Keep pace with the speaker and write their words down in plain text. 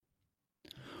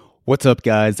What's up,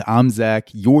 guys? I'm Zach,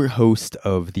 your host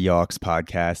of the Aux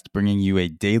podcast, bringing you a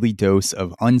daily dose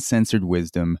of uncensored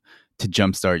wisdom to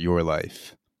jumpstart your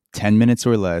life. 10 minutes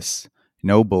or less,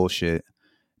 no bullshit,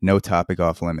 no topic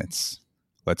off limits.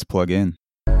 Let's plug in.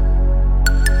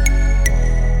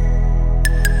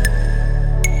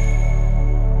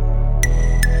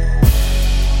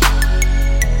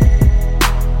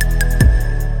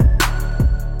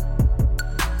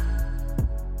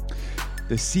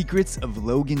 The secrets of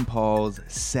Logan Paul's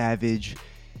savage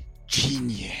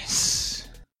genius.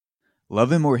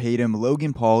 Love him or hate him,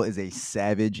 Logan Paul is a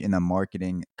savage in the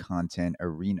marketing content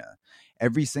arena.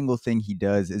 Every single thing he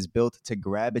does is built to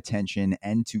grab attention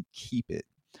and to keep it.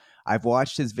 I've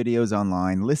watched his videos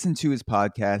online, listened to his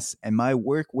podcasts, and my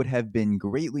work would have been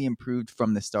greatly improved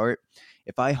from the start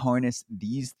if I harnessed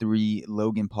these three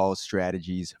Logan Paul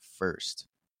strategies first.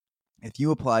 If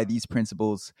you apply these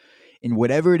principles in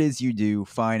whatever it is you do,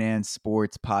 finance,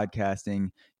 sports, podcasting,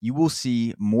 you will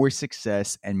see more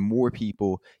success and more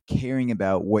people caring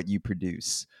about what you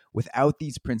produce. Without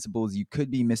these principles, you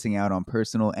could be missing out on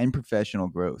personal and professional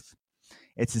growth.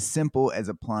 It's as simple as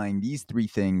applying these three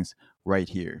things right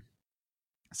here.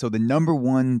 So the number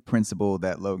one principle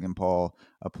that Logan Paul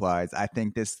applies, I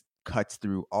think this cuts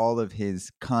through all of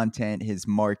his content, his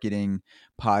marketing,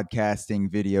 podcasting,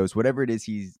 videos, whatever it is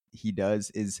he does,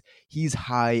 is he's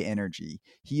high energy.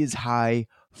 He is high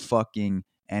fucking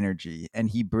energy. And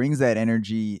he brings that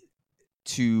energy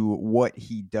to what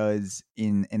he does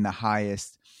in the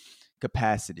highest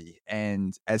capacity.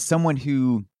 And as someone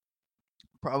who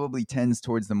probably tends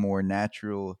towards the more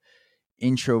natural,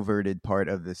 introverted part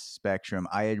of the spectrum,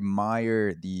 I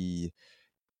admire the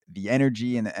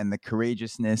energy and the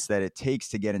courageousness that it takes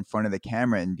to get in front of the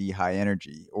camera and be high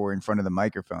energy, or in front of the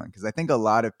microphone. Because I think a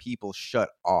lot of people shut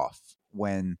off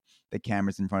when the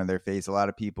camera's in front of their face. A lot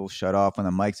of people shut off when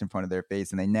the mic's in front of their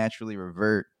face, and they naturally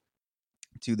revert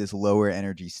to this lower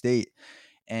energy state.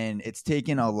 And it's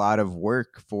taken a lot of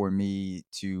work for me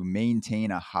to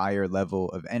maintain a higher level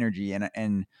of energy. And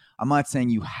I'm not saying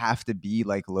you have to be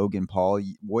like Logan Paul.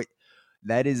 What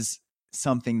that is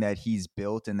something that he's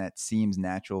built and that seems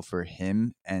natural for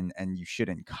him, and you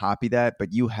shouldn't copy that,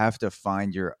 but you have to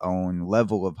find your own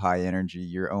level of high energy,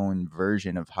 your own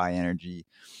version of high energy,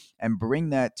 and bring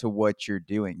that to what you're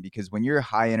doing. Because when you're a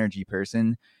high energy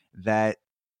person, that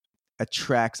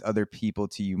attracts other people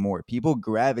to you more. People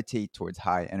gravitate towards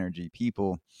high energy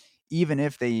people, even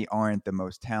if they aren't the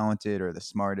most talented or the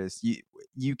smartest.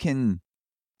 You can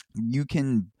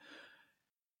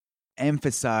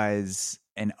emphasize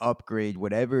and upgrade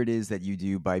whatever it is that you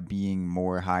do by being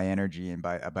more high energy, and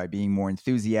by being more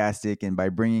enthusiastic, and by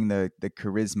bringing the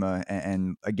charisma.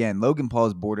 And again, Logan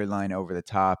Paul's borderline over the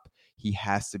top. He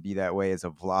has to be that way as a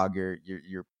vlogger.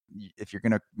 If you're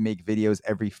gonna make videos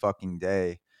every fucking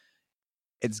day,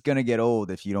 it's gonna get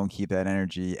old if you don't keep that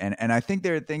energy. And I think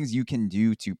there are things you can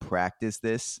do to practice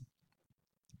this.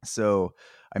 So,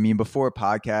 I mean, before a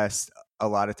podcast, a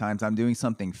lot of times I'm doing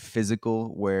something physical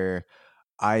where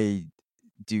I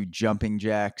do jumping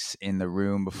jacks in the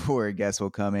room before a guest will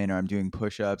come in, or I'm doing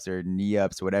push-ups or knee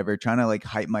ups, whatever, trying to like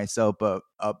hype myself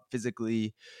up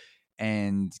physically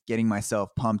and getting myself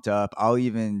pumped up. I'll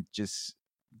even just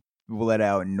let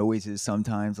out noises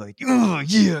sometimes, like, oh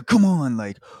yeah, come on,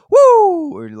 like,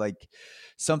 woo, or like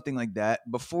something like that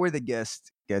before the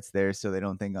guest gets there, so they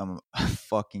don't think I'm a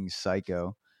fucking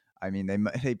psycho. I mean,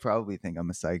 they probably think I'm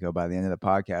a psycho by the end of the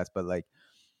podcast, but like,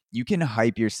 you can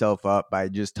hype yourself up by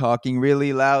just talking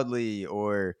really loudly,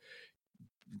 or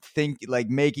think like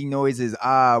making noises,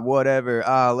 whatever,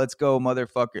 let's go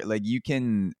motherfucker. Like, you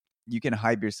can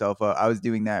hype yourself up. I was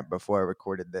doing that before I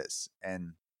recorded this,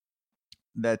 and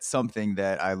that's something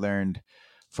that I learned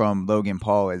from Logan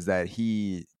Paul, is that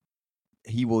he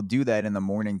will do that in the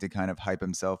morning to kind of hype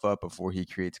himself up before he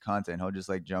creates content. He'll just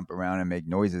like jump around and make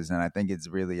noises, and I think it's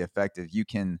really effective. You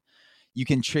can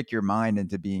trick your mind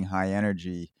into being high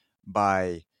energy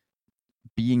by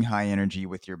being high energy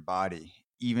with your body.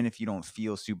 Even if you don't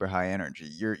feel super high energy,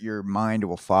 your mind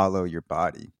will follow your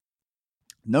body.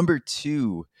 Number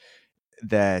two,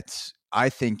 that I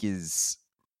think is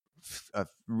a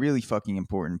really fucking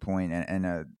important point, and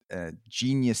a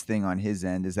genius thing on his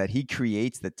end, is that he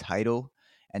creates the title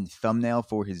and thumbnail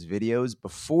for his videos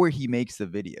before he makes the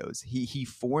videos. He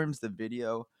forms the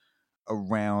video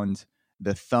around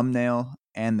the thumbnail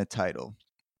and the title,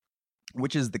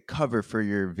 which is the cover for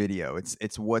your video.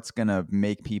 It's what's gonna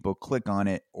make people click on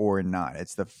it or not.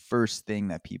 It's the first thing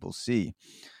that people see.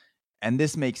 And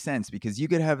this makes sense because you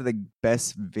could have the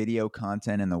best video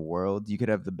content in the world. You could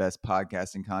have the best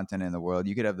podcasting content in the world.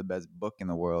 You could have the best book in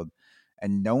the world,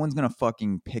 and no one's going to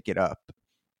fucking pick it up.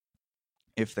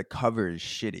 if the cover is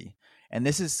shitty. And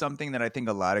this is something that I think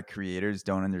a lot of creators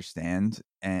don't understand.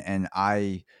 And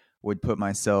I would put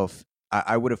myself,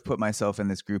 I would have put myself in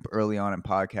this group early on in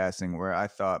podcasting where I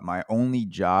thought my only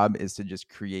job is to just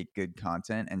create good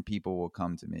content and people will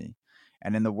come to me.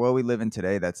 And in the world we live in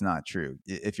today, that's not true.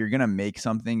 If you're going to make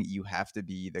something, you have to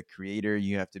be the creator,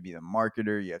 you have to be the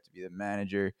marketer, you have to be the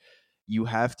manager. You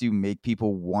have to make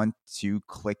people want to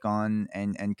click on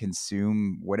and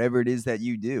consume whatever it is that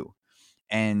you do.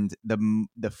 And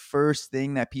the first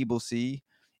thing that people see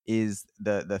is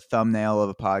the thumbnail of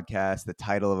a podcast, the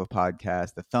title of a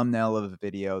podcast, the thumbnail of a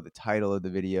video, the title of the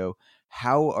video.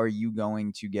 How are you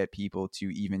going to get people to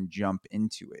even jump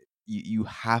into it? You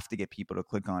have to get people to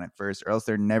click on it first, or else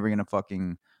they're never going to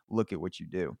fucking look at what you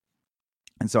do.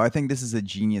 And so I think this is a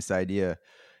genius idea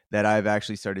that I've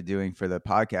actually started doing for the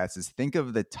podcast is think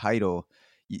of the title.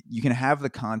 You can have the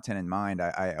content in mind.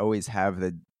 I always have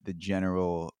the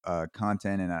general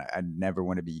content, and I never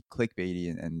want to be clickbaity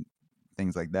and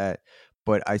things like that.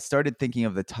 But I started thinking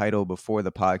of the title before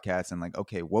the podcast and like,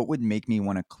 okay, what would make me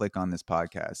want to click on this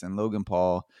podcast? And Logan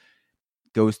Paul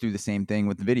goes through the same thing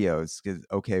with the videos. Because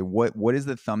okay, what is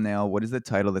the thumbnail? What is the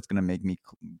title that's going to make me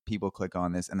people click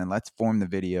on this? And then let's form the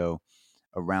video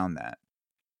around that.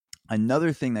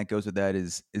 Another thing that goes with that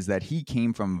is that he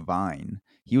came from Vine.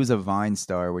 He was a Vine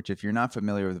star, which if you're not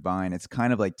familiar with Vine, it's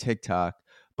kind of like TikTok,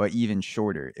 but even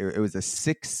shorter. It was a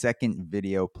 6-second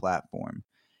video platform.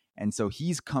 And so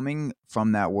he's coming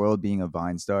from that world being a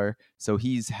Vine star. So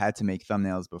he's had to make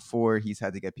thumbnails before. He's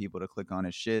had to get people to click on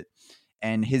his shit.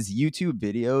 And his YouTube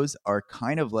videos are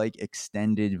kind of like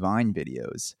extended Vine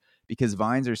videos because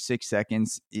Vines are 6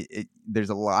 seconds. There's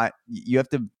a lot. You have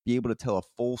to be able to tell a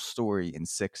full story in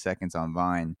 6 seconds on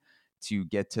Vine to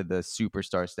get to the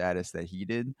superstar status that he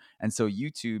did. And so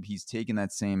YouTube, he's taken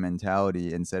that same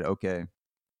mentality and said, okay,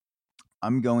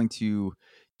 I'm going to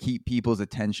keep people's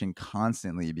attention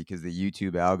constantly because the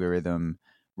YouTube algorithm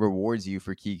rewards you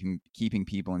for keeping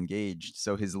people engaged.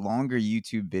 So his longer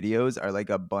YouTube videos are like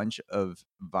a bunch of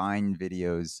Vine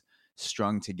videos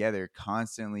strung together,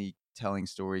 constantly telling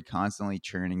story, constantly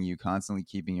churning you, constantly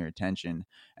keeping your attention.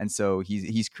 And so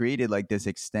he's created like this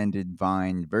extended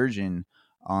Vine version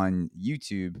on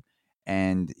YouTube,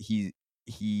 and he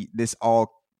this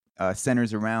all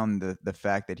centers around the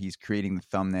fact that he's creating the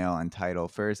thumbnail and title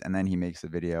first, and then he makes the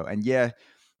video. And yeah,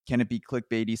 can it be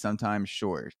clickbaity sometimes?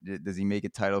 Sure. Does he make a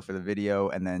title for the video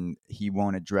and then he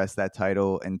won't address that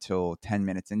title until 10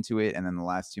 minutes into it, and then the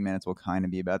last 2 minutes will kind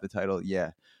of be about the title?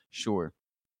 Yeah, sure.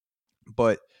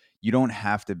 But you don't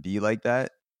have to be like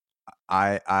that.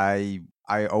 I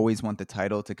always want the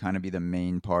title to kind of be the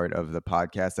main part of the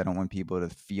podcast. I don't want people to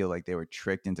feel like they were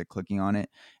tricked into clicking on it.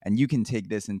 And you can take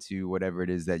this into whatever it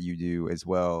is that you do as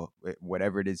well,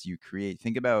 whatever it is you create.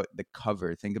 Think about the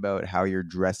cover. Think about how you're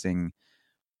dressing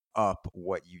up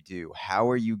what you do. How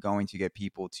are you going to get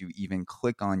people to even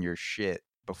click on your shit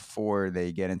before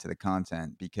they get into the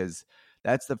content? Because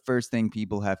that's the first thing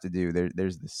people have to do.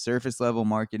 There's the surface level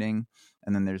marketing,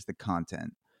 and then there's the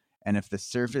content. And if the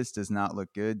surface does not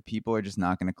look good, people are just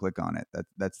not going to click on it.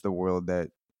 That's the world that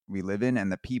we live in.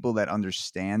 And the people that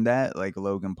understand that, like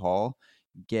Logan Paul,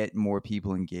 get more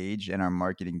people engaged and are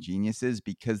marketing geniuses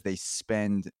because they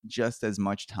spend just as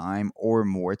much time or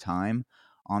more time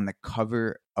on the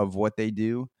cover of what they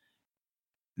do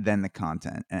than the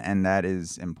content. And that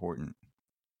is important.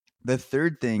 The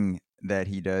third thing that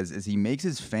he does is he makes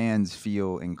his fans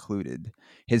feel included.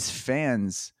 His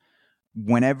fans,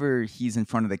 whenever he's in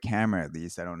front of the camera, at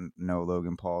least, I don't know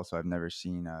Logan Paul, so I've never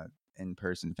seen a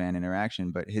in-person fan interaction,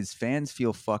 but his fans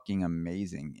feel fucking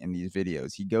amazing in these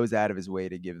videos. He goes out of his way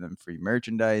to give them free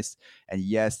merchandise, and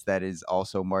yes, that is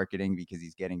also marketing because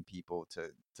he's getting people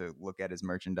to look at his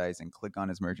merchandise and click on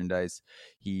his merchandise.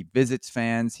 He visits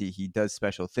fans, he does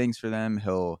special things for them.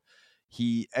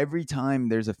 He every time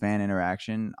there's a fan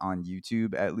interaction on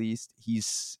YouTube, at least he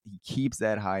keeps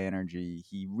that high energy.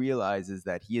 He realizes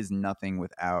that he is nothing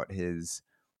without his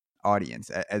audience.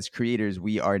 As creators,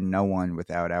 we are no one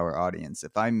without our audience.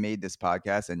 If I made this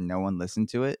podcast and no one listened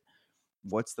to it,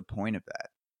 what's the point of that?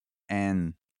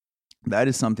 And that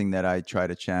is something that I try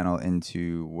to channel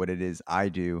into what it is I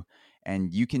do.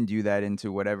 And you can do that into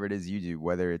whatever it is you do,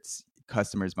 whether it's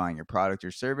customers buying your product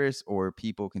or service or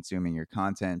people consuming your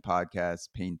content, podcasts,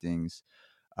 paintings,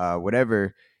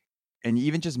 whatever. And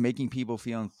even just making people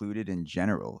feel included in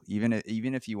general, even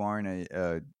if you aren't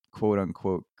a quote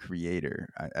unquote creator.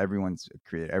 Everyone's a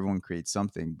creator, everyone creates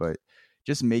something, but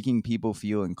just making people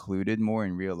feel included more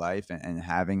in real life, and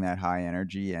having that high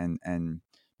energy, and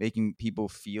making people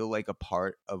feel like a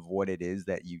part of what it is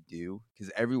that you do,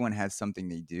 because everyone has something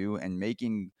they do, and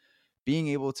making being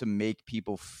able to make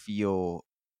people feel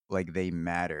like they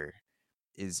matter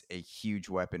is a huge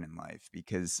weapon in life,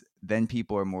 because then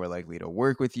people are more likely to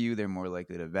work with you, they're more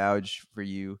likely to vouch for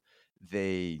you.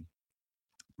 They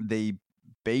they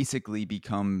basically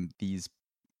become these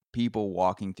people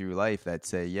walking through life that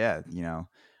say, yeah,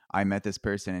 I met this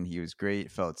person and he was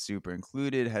great, felt super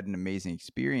included, had an amazing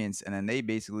experience, and then they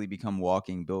basically become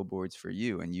walking billboards for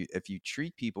you. And if you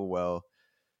treat people well,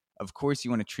 of course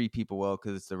you want to treat people well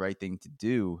because it's the right thing to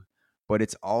do, but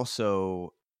it's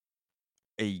also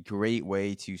a great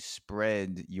way to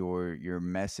spread your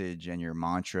message and your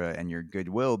mantra and your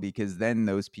goodwill, because then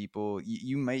those people,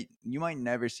 you might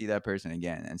never see that person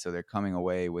again, and so they're coming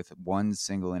away with one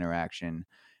single interaction,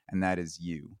 and that is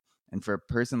you. And for a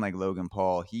person like Logan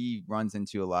Paul, he runs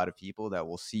into a lot of people that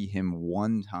will see him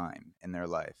one time in their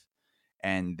life,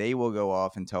 and they will go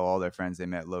off and tell all their friends they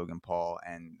met Logan Paul,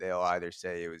 and they'll either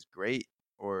say it was great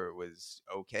or it was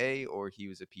okay or he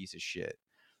was a piece of shit.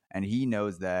 And he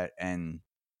knows that, and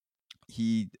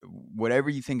whatever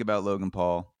you think about Logan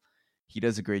Paul, he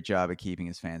does a great job at keeping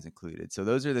his fans included. So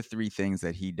those are the three things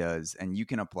that he does, and you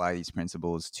can apply these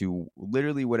principles to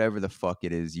literally whatever the fuck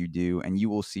it is you do, and you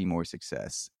will see more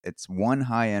success. It's one,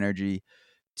 high energy.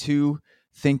 Two,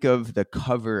 think of the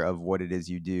cover of what it is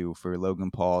you do. For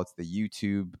Logan Paul, it's the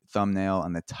YouTube thumbnail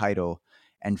and the title,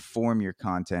 and form your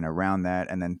content around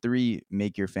that. And then three,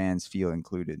 make your fans feel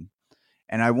included.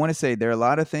 And I want to say there are a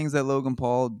lot of things that Logan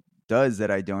Paul does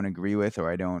that I don't agree with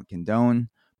or I don't condone.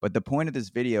 But the point of this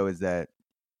video is that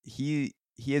he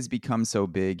has become so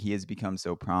big, he has become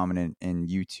so prominent in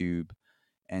YouTube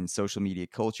and social media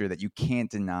culture that you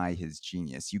can't deny his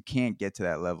genius. You can't get to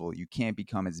that level. You can't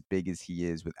become as big as he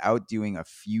is without doing a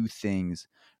few things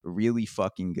really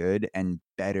fucking good and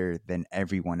better than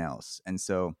everyone else. And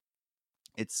so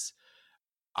it's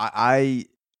I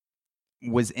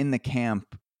was in the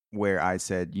camp where I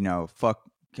said, fuck,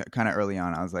 kind of early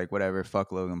on, I was like, whatever,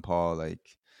 fuck Logan Paul. Like,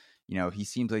 he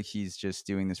seems like he's just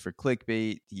doing this for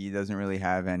clickbait. He doesn't really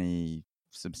have any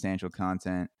substantial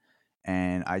content.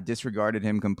 And I disregarded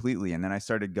him completely. And then I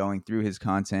started going through his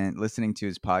content, listening to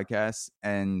his podcasts,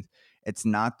 and it's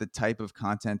not the type of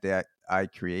content that I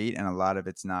create, and a lot of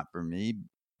it's not for me.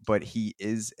 But he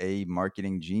is a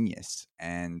marketing genius,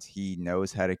 and he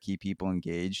knows how to keep people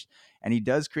engaged, and he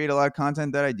does create a lot of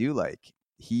content that I do like.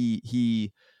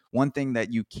 He one thing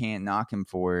that you can't knock him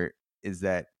for is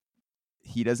that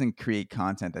he doesn't create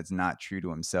content that's not true to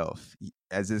himself.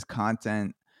 As his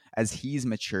content, as he's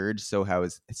matured, so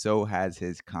has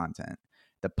his content.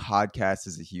 The podcast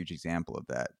is a huge example of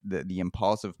that. The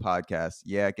impulsive podcast,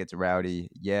 yeah, it gets rowdy.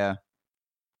 Yeah,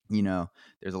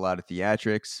 there's a lot of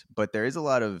theatrics, but there is a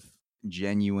lot of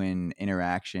genuine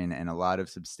interaction and a lot of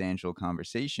substantial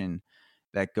conversation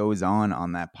that goes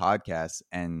on that podcast.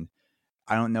 And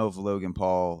I don't know if Logan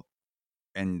Paul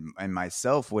and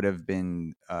myself would have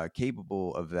been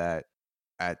capable of that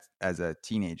as a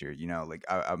teenager. Like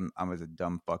I was a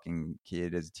dumb fucking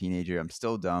kid as a teenager. I'm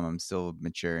still dumb. I'm still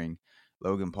maturing.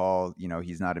 Logan Paul,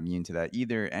 he's not immune to that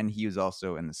either, and he was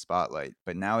also in the spotlight.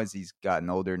 But now, as he's gotten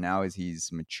older, now as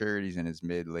he's matured, he's in his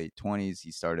late 20s.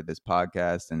 He started this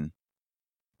podcast, and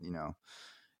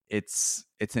it's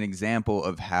an example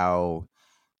of how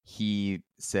he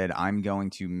said, I'm going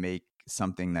to make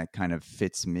something that kind of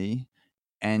fits me.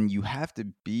 And you have to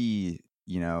be,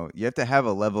 you have to have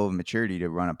a level of maturity to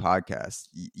run a podcast.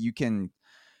 You can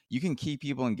keep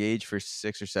people engaged for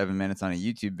 6 or 7 minutes on a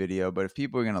YouTube video, but if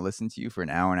people are going to listen to you for an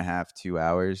hour and a half, 2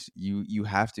 hours, you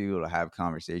have to be able to have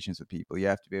conversations with people. You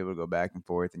have to be able to go back and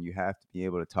forth, and you have to be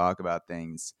able to talk about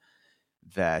things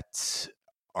that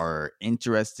are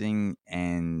interesting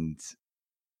and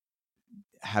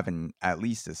having at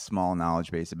least a small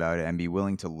knowledge base about it, and be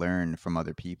willing to learn from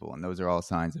other people. And those are all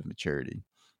signs of maturity.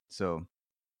 So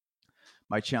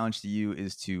my challenge to you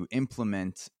is to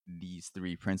implement these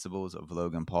three principles of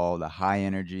Logan Paul: the high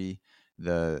energy,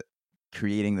 the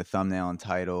creating the thumbnail and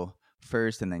title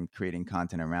first, and then creating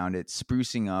content around it,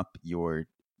 sprucing up your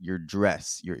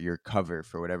dress, your cover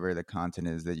for whatever the content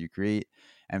is that you create,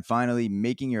 and finally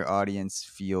making your audience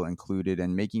feel included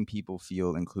and making people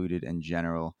feel included in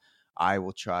general. I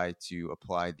will try to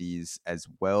apply these as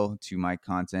well to my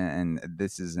content, and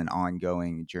this is an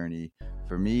ongoing journey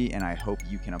for me, and I hope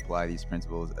you can apply these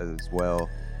principles as well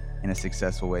in a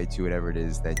successful way to whatever it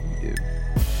is that you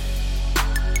do.